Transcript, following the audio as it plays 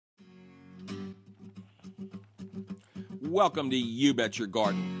Welcome to You Bet Your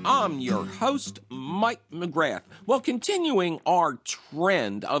Garden. I'm your host, Mike McGrath. Well, continuing our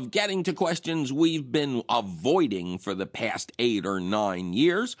trend of getting to questions we've been avoiding for the past 8 or 9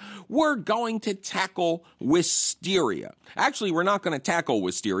 years, we're going to tackle Wisteria. Actually, we're not going to tackle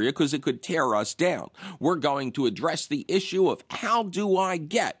Wisteria because it could tear us down. We're going to address the issue of how do I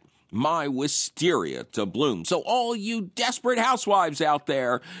get my wisteria to bloom. So all you desperate housewives out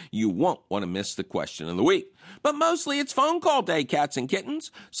there, you won't want to miss the question of the week. But mostly it's phone call day, cats and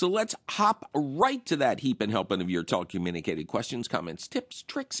kittens. So let's hop right to that heap and helping of your telecommunicated questions, comments, tips,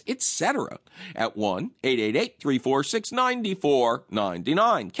 tricks, etc. at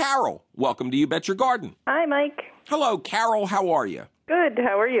 1-888-346-9499. Carol, welcome to You Bet Your Garden. Hi, Mike. Hello, Carol. How are you? Good.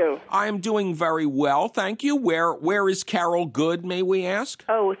 How are you? I am doing very well, thank you. Where is Carol good, may we ask?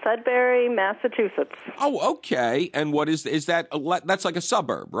 Oh, Sudbury, Massachusetts. Oh, okay. And what is that? That's like a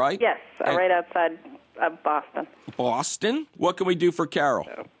suburb, right? Yes, right outside of Boston. Boston? What can we do for Carol?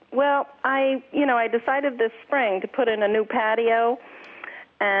 Well, I decided this spring to put in a new patio,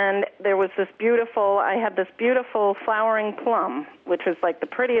 and I had this beautiful flowering plum, which was like the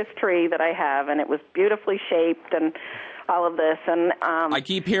prettiest tree that I have, and it was beautifully shaped and all of this. And I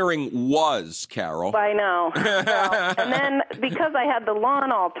keep hearing was, Carol. I know. Well, and then because I had the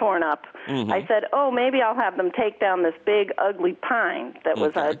lawn all torn up, I said, maybe I'll have them take down this big, ugly pine that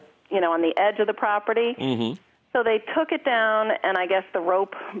was on the edge of the property. So they took it down, and I guess the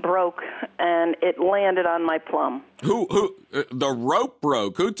rope broke, and it landed on my plum. The rope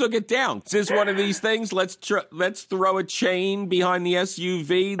broke? Who took it down? Is this one of these things? Let's throw a chain behind the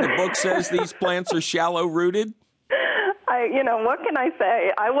SUV. The book says these plants are shallow-rooted. What can I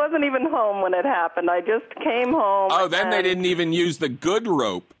say? I wasn't even home when it happened. I just came home. Oh, then they didn't even use the good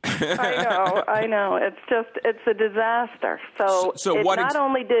rope. I know. It's a disaster. So not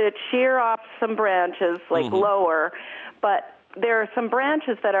only did it shear off some branches, lower, but there are some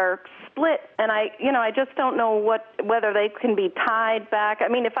branches that are split, and I just don't know whether they can be tied back. I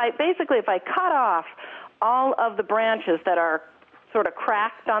mean, if I cut off all of the branches that are sort of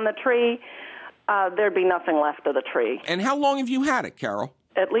cracked on the tree, there'd be nothing left of the tree. And how long have you had it, Carol?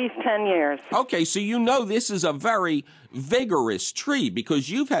 At least 10 years. Okay, so this is a very vigorous tree because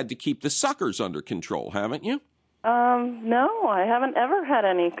you've had to keep the suckers under control, haven't you? No, I haven't ever had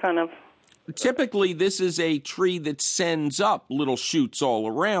any kind of... Typically, this is a tree that sends up little shoots all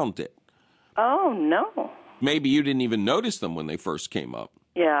around it. Oh, no. Maybe you didn't even notice them when they first came up.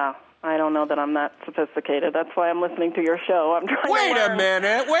 Yeah. I don't know that I'm that sophisticated. That's why I'm listening to your show. I'm trying to learn.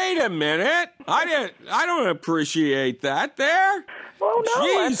 Wait a minute. I don't appreciate that there. Well, no,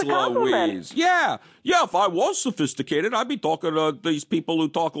 Jeez that's a compliment. Louise. Yeah, if I was sophisticated, I'd be talking to these people who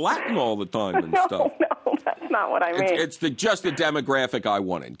talk Latin all the time and stuff. No, that's not what I mean. It's just the demographic I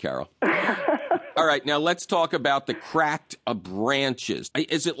wanted, Carol. All right, now let's talk about the cracked branches.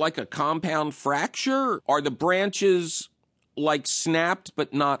 Is it like a compound fracture? Are the branches like snapped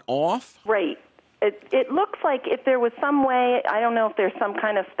but not off? Right. It looks like if there was some way, I don't know if there's some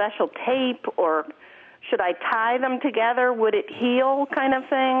kind of special tape, or should I tie them together? Would it heal, kind of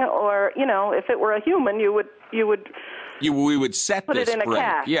thing? Or, if it were a human, we would set put it in a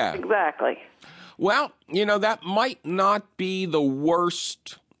cast. Yeah, exactly. Well, that might not be the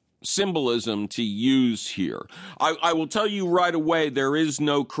worst symbolism to use here. I will tell you right away, there is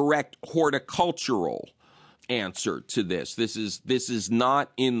no correct horticultural answer to this. This is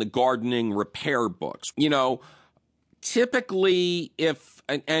not in the gardening repair books. Typically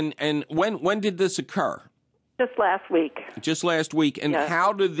and when did this occur? Just last week. And yes.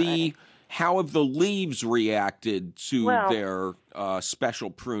 How have the leaves reacted to their special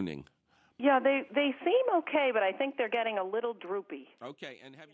pruning? Yeah, they seem okay, but I think they're getting a little droopy. Okay, and have